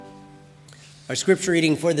Our scripture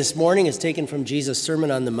reading for this morning is taken from Jesus' Sermon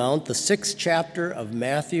on the Mount, the 6th chapter of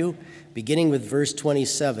Matthew, beginning with verse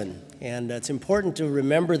 27. And it's important to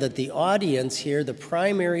remember that the audience here, the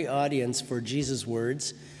primary audience for Jesus'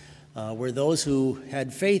 words, were those who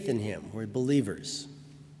had faith in him, were believers.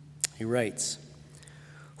 He writes,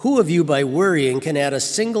 "Who of you by worrying can add a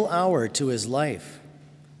single hour to his life?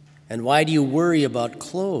 And why do you worry about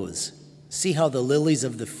clothes? See how the lilies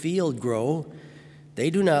of the field grow. They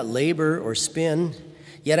do not labor or spin.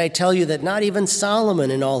 Yet I tell you that not even Solomon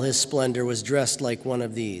in all his splendor was dressed like one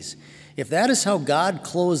of these. If that is how God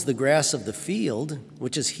clothes the grass of the field,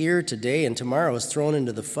 which is here today and tomorrow is thrown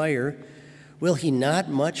into the fire, will he not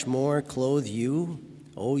much more clothe you,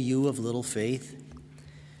 O you of little faith?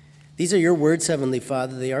 These are your words, Heavenly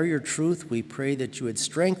Father. They are your truth. We pray that you would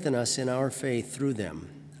strengthen us in our faith through them.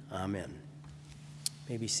 Amen."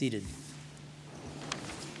 You may be seated.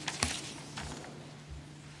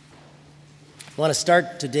 I want to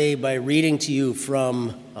start today by reading to you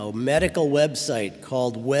from a medical website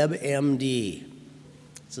called WebMD.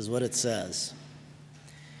 This is what it says.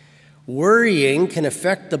 "Worrying can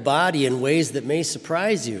affect the body in ways that may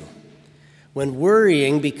surprise you. When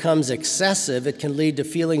worrying becomes excessive, it can lead to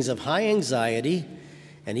feelings of high anxiety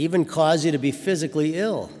and even cause you to be physically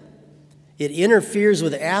ill. It interferes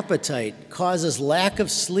with appetite, causes lack of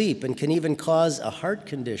sleep, and can even cause a heart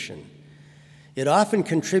condition. It often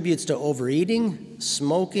contributes to overeating,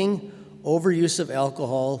 smoking, overuse of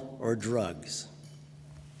alcohol, or drugs."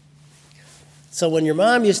 So when your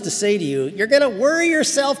mom used to say to you, "You're going to worry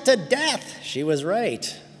yourself to death," she was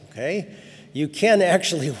right, okay? You can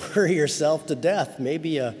actually worry yourself to death,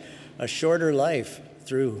 maybe a shorter life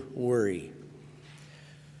through worry.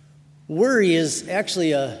 Worry is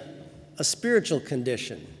actually a spiritual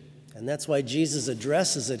condition, and that's why Jesus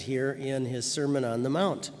addresses it here in his Sermon on the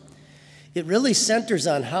Mount. It really centers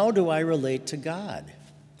on how do I relate to God?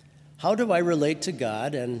 How do I relate to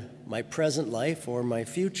God and my present life or my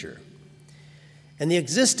future? And the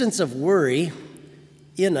existence of worry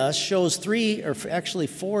in us shows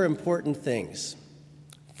four important things.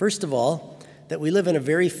 First of all, that we live in a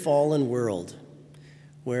very fallen world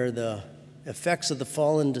where the effects of the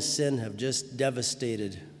fall into sin have just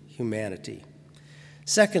devastated humanity.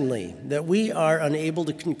 Secondly, that we are unable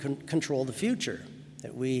to control the future,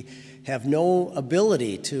 that we have no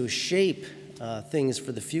ability to shape things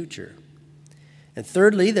for the future. And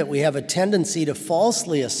thirdly, that we have a tendency to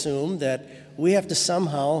falsely assume that we have to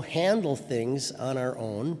somehow handle things on our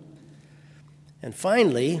own. And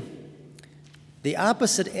finally, the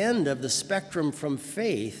opposite end of the spectrum from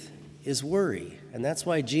faith is worry. And that's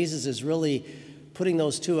why Jesus is really putting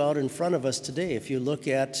those two out in front of us today. If you look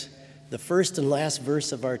at the first and last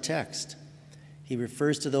verse of our text, he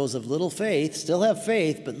refers to those of little faith, still have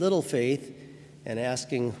faith, but little faith, and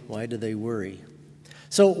asking, why do they worry?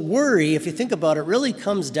 So worry, if you think about it, really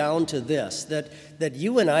comes down to this, that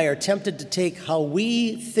you and I are tempted to take how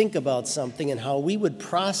we think about something and how we would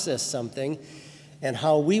process something and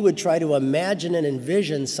how we would try to imagine and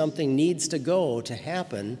envision something needs to go to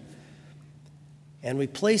happen, and we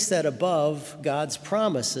place that above God's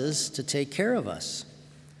promises to take care of us,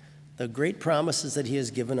 the great promises that he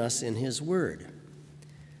has given us in his word.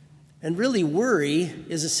 And really, worry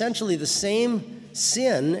is essentially the same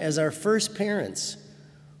sin as our first parents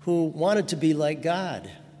who wanted to be like God.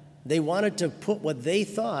 They wanted to put what they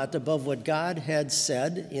thought above what God had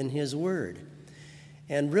said in his word.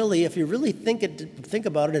 And really, if you really think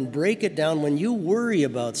about it and break it down, when you worry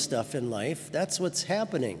about stuff in life, that's what's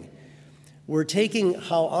happening. We're taking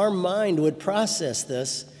how our mind would process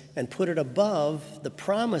this and put it above the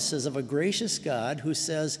promises of a gracious God who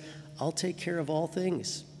says, "I'll take care of all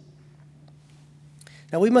things."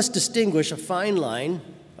 Now, we must distinguish a fine line,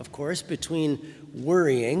 of course, between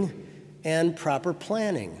worrying and proper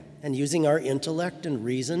planning and using our intellect and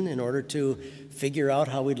reason in order to figure out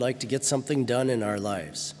how we'd like to get something done in our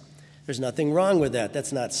lives. There's nothing wrong with that.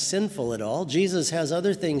 That's not sinful at all. Jesus has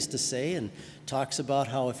other things to say and talks about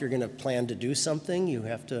how if you're going to plan to do something, you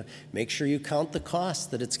have to make sure you count the costs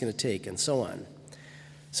that it's going to take and so on.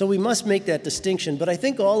 So we must make that distinction, but I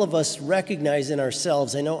think all of us recognize in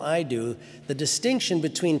ourselves, I know I do, the distinction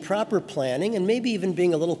between proper planning and maybe even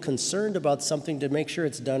being a little concerned about something to make sure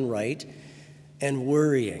it's done right, and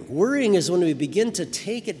worrying. Worrying is when we begin to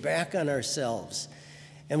take it back on ourselves,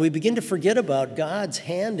 and we begin to forget about God's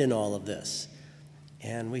hand in all of this,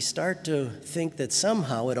 and we start to think that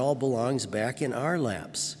somehow it all belongs back in our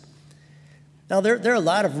laps. Now, there are a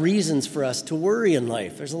lot of reasons for us to worry in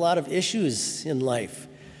life. There's a lot of issues in life.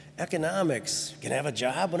 Economics. Can I have a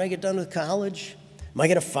job when I get done with college? Am I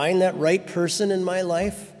going to find that right person in my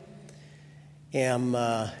life? Am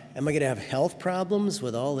I going to have health problems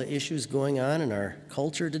with all the issues going on in our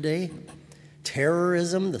culture today?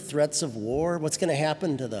 Terrorism, the threats of war, what's going to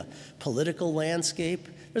happen to the political landscape?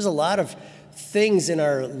 There's a lot of things in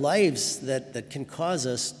our lives that can cause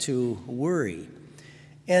us to worry.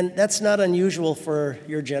 And that's not unusual for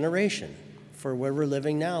your generation, for where we're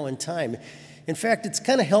living now in time. In fact, it's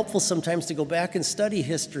kind of helpful sometimes to go back and study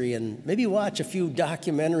history and maybe watch a few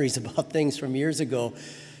documentaries about things from years ago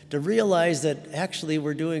to realize that actually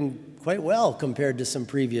we're doing quite well compared to some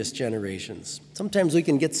previous generations. Sometimes we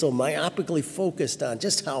can get so myopically focused on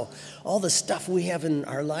just how all the stuff we have in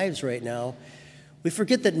our lives right now, we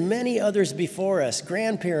forget that many others before us,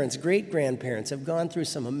 grandparents, great-grandparents, have gone through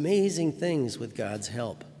some amazing things with God's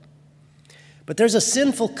help. But there's a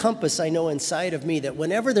sinful compass I know inside of me that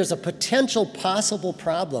whenever there's a potential possible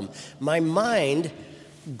problem, my mind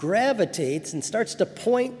gravitates and starts to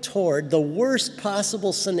point toward the worst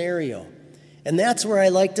possible scenario. And that's where I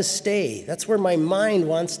like to stay. That's where my mind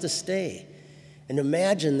wants to stay. And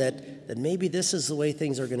imagine that maybe this is the way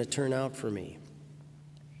things are going to turn out for me.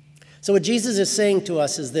 So what Jesus is saying to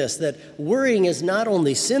us is this, that worrying is not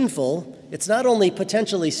only sinful, it's not only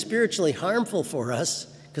potentially spiritually harmful for us,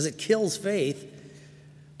 because it kills faith,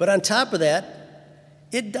 but on top of that,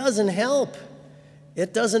 it doesn't help.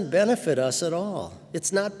 It doesn't benefit us at all.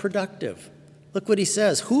 It's not productive. Look what he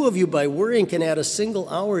says. Who of you by worrying can add a single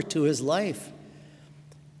hour to his life?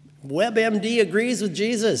 WebMD agrees with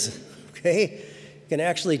Jesus, okay? It can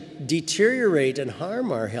actually deteriorate and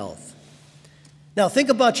harm our health. Now, think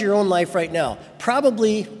about your own life right now.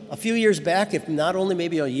 Probably a few years back, if not only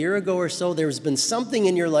maybe a year ago or so, there's been something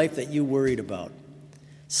in your life that you worried about.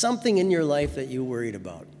 Something in your life that you worried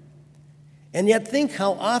about. And yet think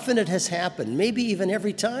how often it has happened, maybe even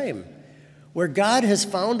every time, where God has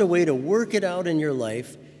found a way to work it out in your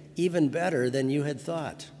life even better than you had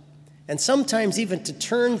thought. And sometimes even to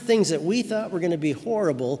turn things that we thought were going to be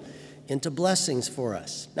horrible into blessings for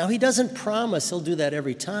us. Now, he doesn't promise he'll do that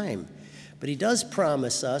every time, but he does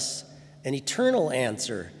promise us an eternal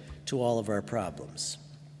answer to all of our problems.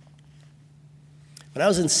 When I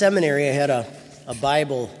was in seminary, I had a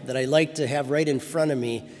Bible that I liked to have right in front of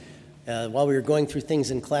me while we were going through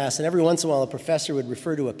things in class. And every once in a while, a professor would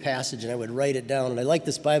refer to a passage, and I would write it down. And I liked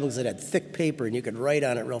this Bible because it had thick paper, and you could write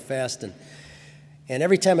on it real fast. And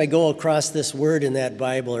every time I go across this word in that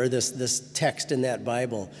Bible, or this text in that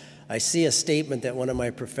Bible, I see a statement that one of my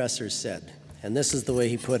professors said. And this is the way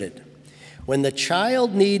he put it. When the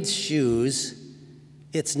child needs shoes,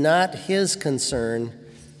 it's not his concern,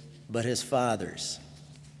 but his father's.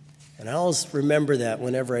 And I always remember that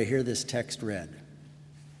whenever I hear this text read.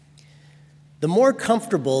 The more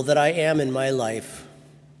comfortable that I am in my life,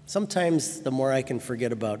 sometimes the more I can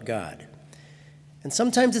forget about God. And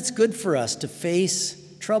sometimes it's good for us to face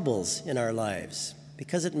troubles in our lives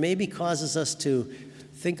because it maybe causes us to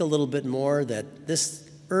think a little bit more that this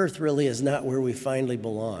earth really is not where we finally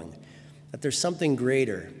belong, that there's something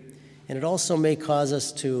greater. And it also may cause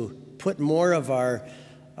us to put more of our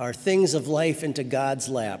things of life into God's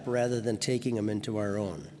lap rather than taking them into our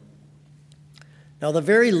own. Now, the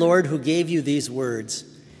very Lord who gave you these words,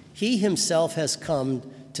 he himself has come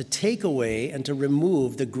to take away and to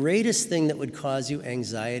remove the greatest thing that would cause you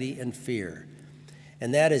anxiety and fear,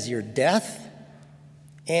 and that is your death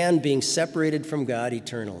and being separated from God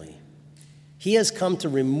eternally. He has come to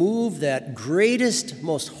remove that greatest,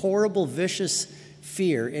 most horrible, vicious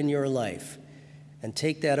fear in your life and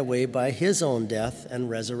take that away by his own death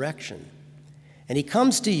and resurrection. And he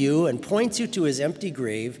comes to you and points you to his empty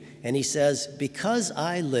grave, and he says, because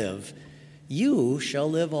I live, you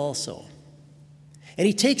shall live also. And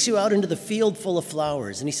he takes you out into the field full of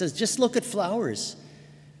flowers, and he says, just look at flowers.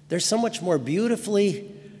 They're so much more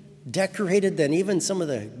beautifully decorated than even some of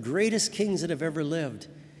the greatest kings that have ever lived.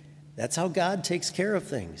 That's how God takes care of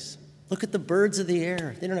things. Look at the birds of the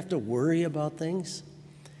air. They don't have to worry about things.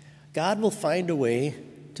 God will find a way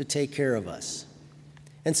to take care of us.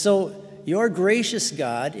 And so your gracious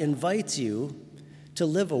God invites you to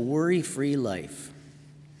live a worry-free life.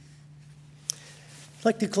 I'd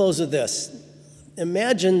like to close with this.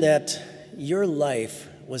 Imagine that your life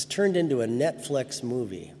was turned into a Netflix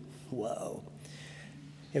movie. Whoa.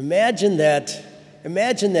 Imagine that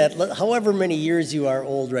however many years you are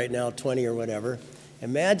old right now, 20 or whatever,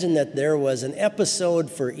 imagine that there was an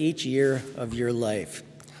episode for each year of your life.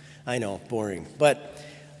 I know, boring, but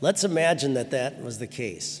let's imagine that that was the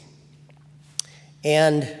case.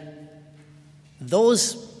 And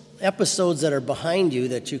those episodes that are behind you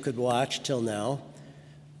that you could watch till now,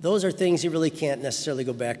 those are things you really can't necessarily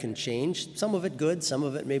go back and change. Some of it good, some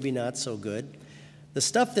of it maybe not so good. The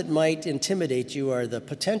stuff that might intimidate you are the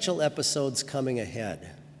potential episodes coming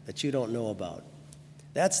ahead that you don't know about.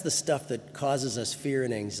 That's the stuff that causes us fear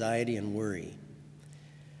and anxiety and worry.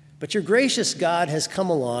 But your gracious God has come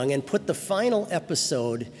along and put the final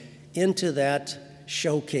episode into that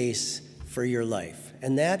showcase for your life,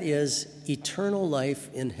 and that is eternal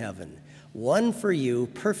life in heaven, won for you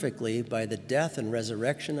perfectly by the death and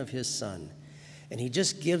resurrection of his Son. And he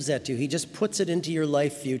just gives that to you. He just puts it into your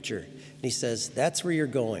life future. And he says, that's where you're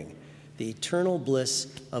going, the eternal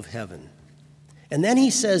bliss of heaven. And then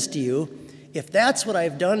he says to you, if that's what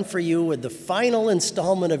I've done for you with the final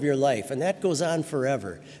installment of your life, and that goes on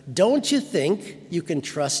forever, don't you think you can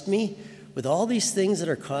trust me with all these things that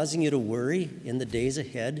are causing you to worry in the days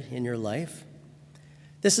ahead in your life?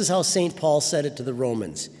 This is how St. Paul said it to the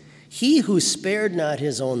Romans. He who spared not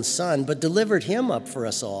his own Son, but delivered him up for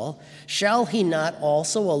us all, shall he not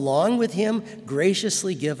also, along with him,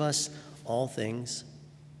 graciously give us all things?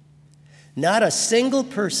 Not a single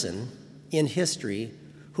person in history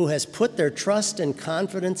who has put their trust and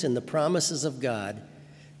confidence in the promises of God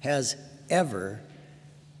has ever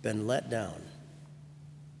been let down.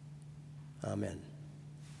 Amen.